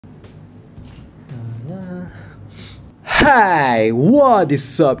Hey, what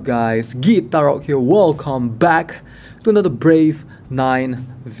is up guys? GuitarRock here, welcome back to another Brave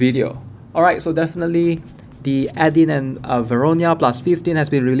 9 video. Alright, so definitely the Edin and Veronia plus 15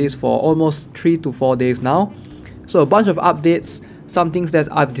 has been released for almost 3 to 4 days now. So a bunch of updates, some things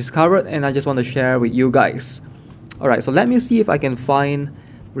that I've discovered and I just want to share with you guys. Alright, so let me see if I can find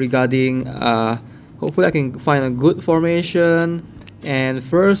regarding, hopefully I can find a good formation. And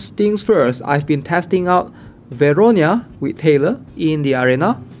first things first, I've been testing out Veronia with Taylor in the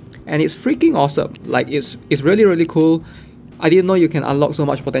arena, and it's freaking awesome. Like it's really cool. I didn't know you can unlock so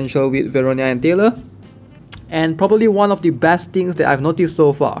much potential with Veronia and Taylor. And probably one of the best things that I've noticed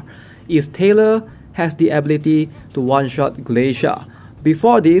so far is Taylor has the ability to one-shot Glacia.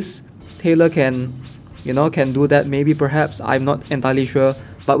 Before this, Taylor can do that, maybe, perhaps, I'm not entirely sure,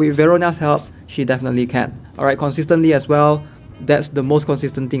 but with Veronia's help, she definitely can. Alright, consistently as well. That's the most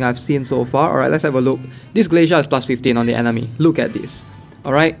consistent thing I've seen so far. Alright, let's have a look. This Glacia is plus 15 on the enemy. Look at this.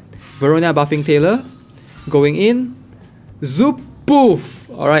 Alright, Veronia buffing Taylor. Going in. Zoop, poof.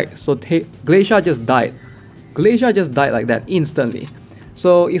 Alright, so Glacia just died. Glacia just died like that, instantly.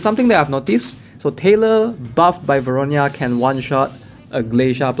 So it's something that I've noticed. So Taylor buffed by Veronia can one-shot a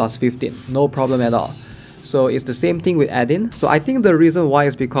Glacia plus 15. No problem at all. So it's the same thing with Edin. So I think the reason why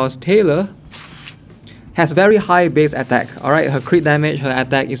is because Taylor has very high base attack. Alright, her crit damage, her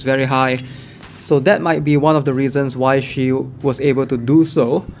attack is very high. So that might be one of the reasons why she was able to do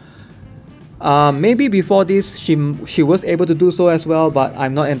so. Maybe before this she was able to do so as well, but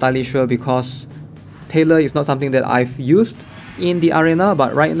I'm not entirely sure because Taylor is not something that I've used in the arena.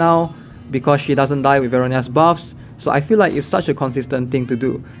 But right now, because she doesn't die with Veronia's buffs, so I feel like it's such a consistent thing to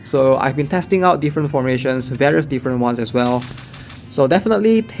do. So I've been testing out different formations, various different ones as well. So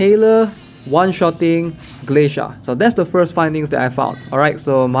definitely Taylor one-shotting Glacia. So that's the first findings that I found. Alright,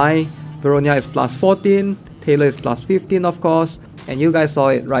 so my Veronia is plus 14, Taylor is plus 15 of course, and you guys saw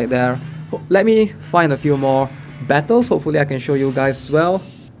it right there. Let me find a few more battles, hopefully I can show you guys as well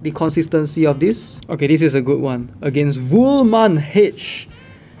the consistency of this. Okay, this is a good one, against Vulman H.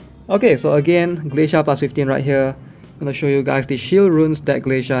 Okay, so again, Glacia plus 15 right here. I'm gonna show you guys the shield runes that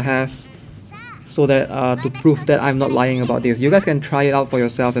Glacia has, so that to prove that I'm not lying about this. You guys can try it out for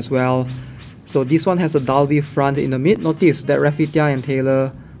yourself as well. So this one has a Dalvi front in the mid. Notice that Rafitia and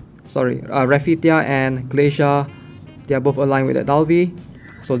Rafitia and Glacia, they are both aligned with that Dalvi.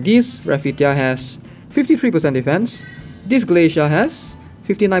 So this Rafitia has 53% defense. This Glacia has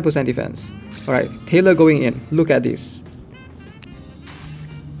 59% defense. Alright, Taylor going in. Look at this.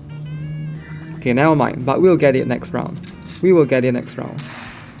 Okay, never mind, but we'll get it next round. We will get it next round.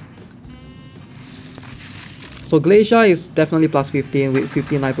 So Glacia is definitely plus 15 with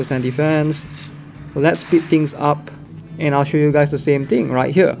 59% defense. So let's speed things up and I'll show you guys the same thing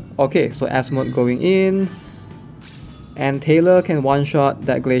right here. Okay, so Asmode going in. And Taylor can one-shot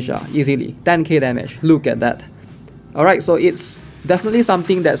that Glacia easily. 10k damage, look at that. Alright, so it's definitely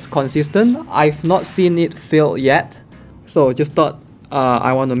something that's consistent. I've not seen it fail yet. So just thought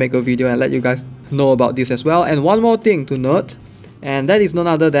I want to make a video and let you guys know about this as well. And one more thing to note, and that is none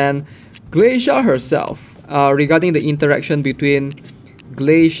other than Glacia herself. Regarding the interaction between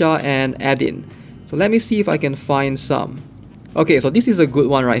Glacia and Edin. So let me see if I can find some. Okay, so this is a good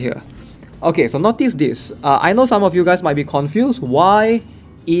one right here. Okay, so notice this. I know some of you guys might be confused. Why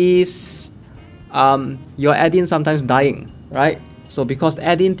is your Edin sometimes dying, right? So because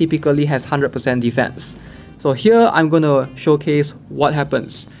Edin typically has 100% defense. So here I'm going to showcase what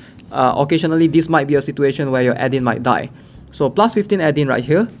happens. Occasionally this might be a situation where your Edin might die. So plus 15 Edin right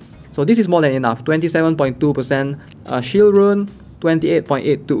here. So this is more than enough, 27.2% shield rune,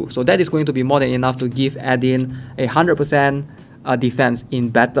 28.82. So that is going to be more than enough to give Edin a 100% defense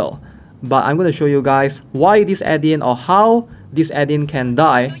in battle. But I'm going to show you guys why this Edin or how this Edin can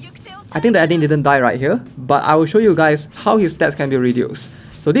die. I think the Edin didn't die right here, but I will show you guys how his stats can be reduced.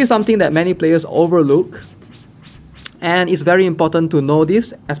 So this is something that many players overlook. And it's very important to know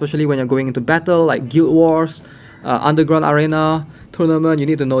this, especially when you're going into battle like Guild Wars, Underground Arena, tournament, you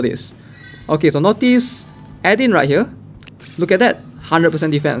need to know this. Okay, so notice Edin right here. Look at that,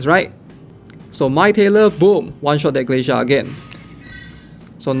 100% defense, right? So my Taylor, boom, one-shot that Glacia again.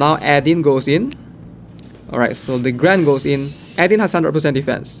 So now Edin goes in. Alright, so the Grand goes in. Edin has 100%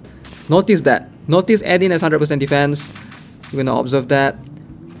 defense. Notice that. Notice Edin has 100% defense. We're gonna observe that.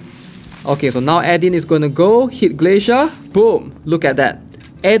 Okay, so now Edin is gonna go hit Glacia. Boom, look at that.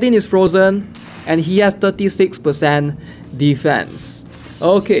 Edin is frozen and he has 36% defense.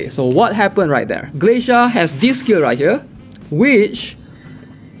 Okay, so what happened right there? Glacia has this skill right here, which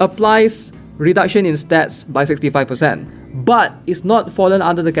applies reduction in stats by 65%, but it's not fallen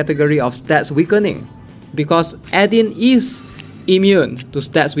under the category of stats weakening. because Edin is immune to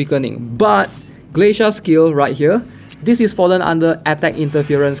stats weakening, but Glacia's skill right here, this is fallen under attack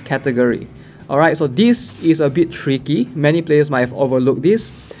interference category. Alright, so this is a bit tricky. Many players might have overlooked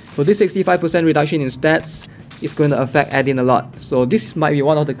this. So this 65% reduction in stats is going to affect Edin a lot. So this might be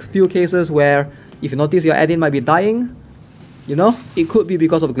one of the few cases where if you notice your Edin might be dying, you know, it could be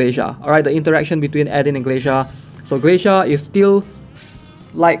because of Glacia. Alright, the interaction between Edin and Glacia. So Glacia is still,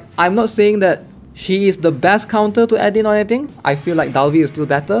 like, I'm not saying that she is the best counter to Edin or anything. I feel like Dalvi is still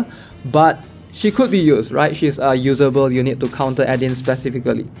better, but she could be used, right? She's a usable unit to counter Edin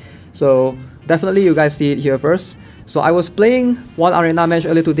specifically. So definitely you guys see it here first. So I was playing one arena match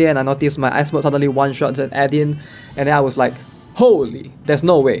earlier today and I noticed my ice mode suddenly one-shots at Edin, and then I was like, holy, there's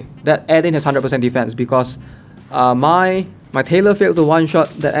no way that Edin has 100% defense, because my Taylor failed to one-shot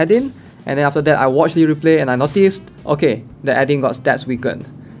that Edin, and then after that I watched the replay and I noticed, okay, the Edin got stats weakened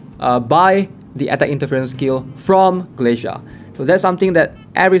by the attack interference skill from Glacia. So that's something that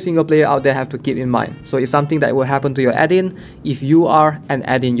every single player out there have to keep in mind. So it's something that will happen to your Edin if you are an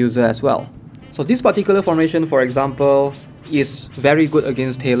Edin user as well. So this particular formation, for example, is very good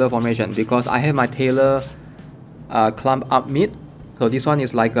against Taylor formation because I have my Taylor clump up mid. So this one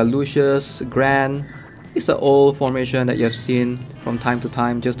is like a Lucius, Grand. It's an old formation that you have seen from time to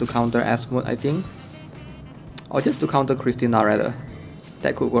time just to counter Asmode, I think. Or just to counter Christina rather.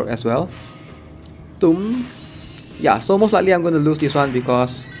 That could work as well. Tum. Yeah, so most likely I'm going to lose this one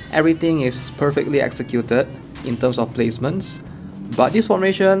because everything is perfectly executed in terms of placements. But this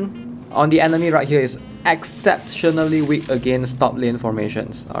formation on the enemy right here is exceptionally weak against top lane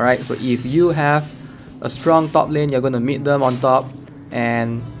formations. Alright, so if you have a strong top lane, you're going to meet them on top,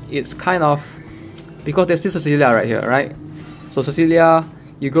 and it's kind of, because there's still Cecilia right here, right? So Cecilia,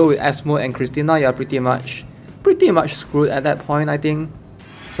 you go with Asmode and Christina, you're pretty much screwed at that point, I think.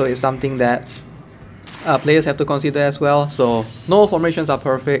 So it's something that players have to consider as well. So no formations are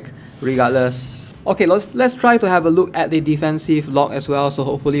perfect regardless. Okay, let's try to have a look at the defensive log as well. So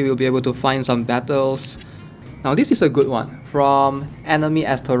hopefully we'll be able to find some battles. Now this is a good one from enemy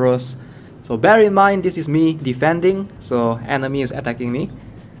Asteros. So bear in mind, this is me defending, so enemy is attacking me.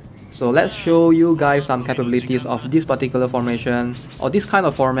 So let's show you guys some capabilities of this particular formation or this kind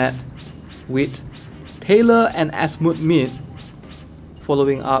of format with Taylor and Asmode mid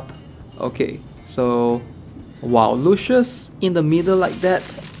following up. Okay, so wow, Lucius in the middle like that,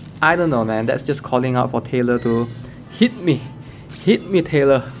 I don't know, man. That's just calling out for Taylor to hit me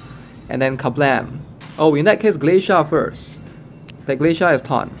Taylor, and then kablam. Oh, in that case Glacia first. The Glacia is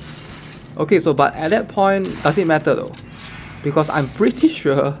taunt. Okay, so but at that point, does it matter though? Because I'm pretty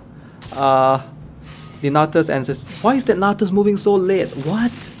sure the Natus ancestors. Why is that Natus moving so late?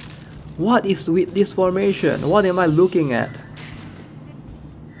 What is with this formation? What am I looking at?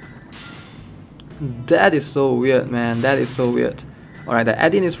 That is so weird, man. That is so weird. Alright, the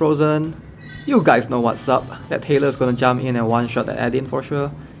Edin is frozen. You guys know what's up. That Taylor's gonna jump in and one-shot that Edin for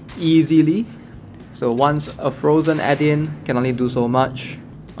sure. Easily. So once a frozen Edin can only do so much.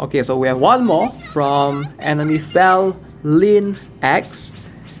 Okay, so we have one more from enemy Fel Lin X.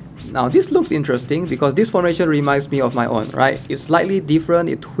 Now this looks interesting because this formation reminds me of my own, right? It's slightly different,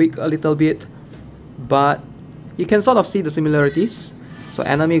 it tweaked a little bit, but you can sort of see the similarities. So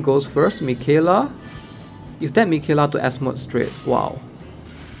enemy goes first, Michaela. Is that Michaela to Asmode straight? Wow.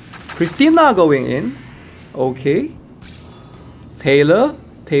 Christina going in. Okay. Taylor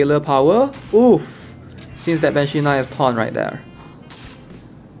power. Oof. Since that Benshina is torn right there.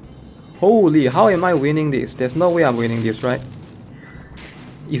 Holy, how am I winning this? There's no way I'm winning this, right?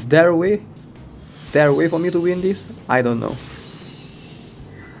 Is there a way? Is there a way for me to win this? I don't know.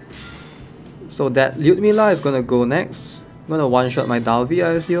 So that Lyudmila is gonna go next. I'm gonna one-shot my Dalvi,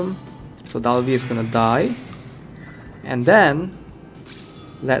 I assume. So Dalvi is gonna die. And then,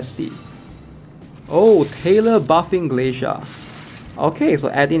 let's see. Oh, Taylor buffing Glacia. Okay, so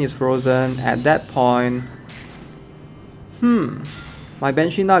Edin is frozen at that point. My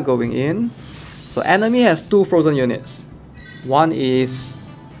Benshina going in. So enemy has two frozen units. One is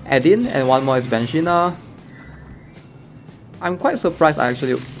Edin and one more is Benshina. I'm quite surprised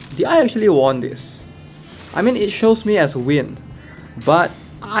did I actually won this? I mean, it shows me as a win, but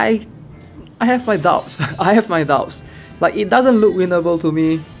I have my doubts. I have my doubts. Like, it doesn't look winnable to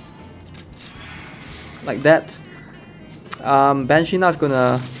me. Like that. Benshina is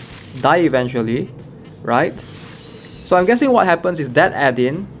gonna die eventually, right? So I'm guessing what happens is that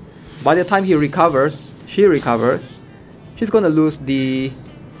Edin, by the time she recovers, she's gonna lose the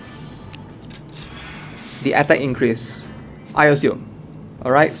attack increase, I assume.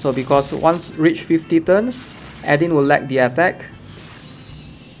 Alright, so because once reach 50 turns, Edin will lack the attack.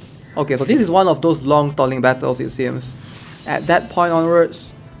 Okay, so this is one of those long stalling battles, it seems. At that point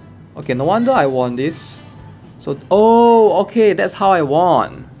onwards, okay, no wonder I won this. So, oh, okay, that's how I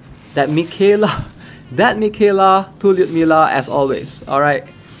won. That Michaela, to Lyudmila as always. Alright,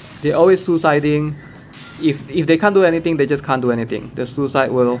 they're always suiciding. If they can't do anything, they just can't do anything. The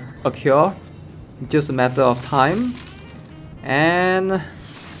suicide will occur, just a matter of time. And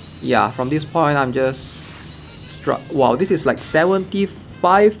yeah, from this point, I'm just struck. Wow, this is like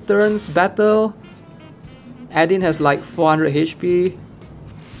 75 turns battle. Edin has like 400 HP.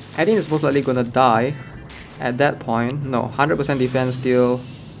 Edin is most likely gonna die at that point. No, 100% defense still.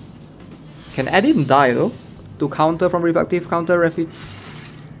 Can Edin die though? To counter from reflective counter refuge.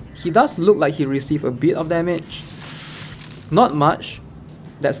 He does look like he received a bit of damage. Not much.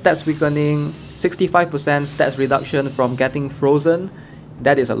 That stats weakening, 65% stats reduction from getting frozen.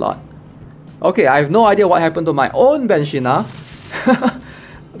 That is a lot. Okay, I have no idea what happened to my own Benshina.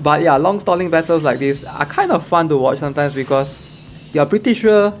 But yeah, long stalling battles like this are kind of fun to watch sometimes because you're pretty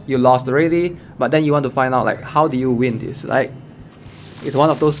sure you lost already, but then you want to find out like how do you win this. Like, it's one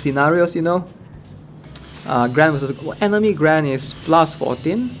of those scenarios, you know. Grand versus enemy Grand is plus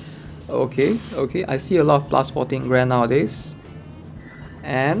 14. Okay, I see a lot of plus 14 Grand nowadays.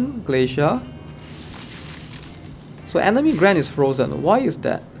 And Glacia. So enemy Grand is frozen. Why is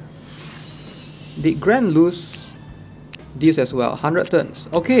that? Did Grand lose this as well? 100 turns.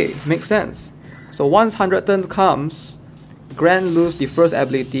 Okay, makes sense. So once 100 turns comes, Grand lose the first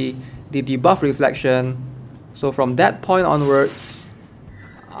ability, the debuff reflection. So from that point onwards,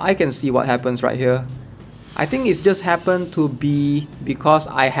 I can see what happens right here. I think it's just happened to be because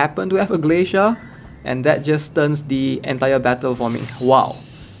I happen to have a Glacia, and that just turns the entire battle for me. Wow.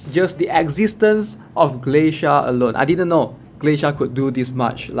 Just the existence of Glacia alone. I didn't know Glacia could do this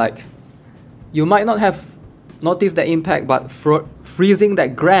much. Like, you might not have noticed the impact, but freezing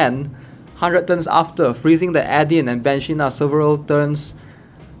that Grand 100 turns after, freezing the Edin and Benshina several turns,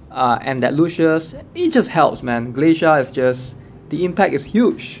 and that Lucius, it just helps, man. Glacia is just, the impact is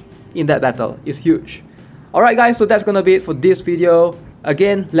huge in that battle. It's huge. Alright guys, so that's gonna be it for this video.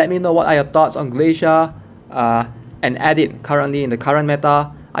 Again, let me know what are your thoughts on Glacia and Edin currently in the current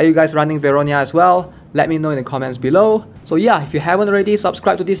meta. Are you guys running Veronia as well? Let me know in the comments below. So yeah, if you haven't already,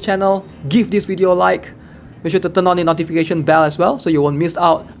 subscribe to this channel, give this video a like. Make sure to turn on the notification bell as well so you won't miss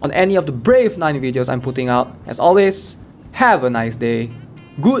out on any of the Brave 9 videos I'm putting out. As always, have a nice day.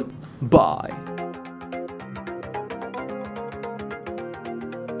 Goodbye.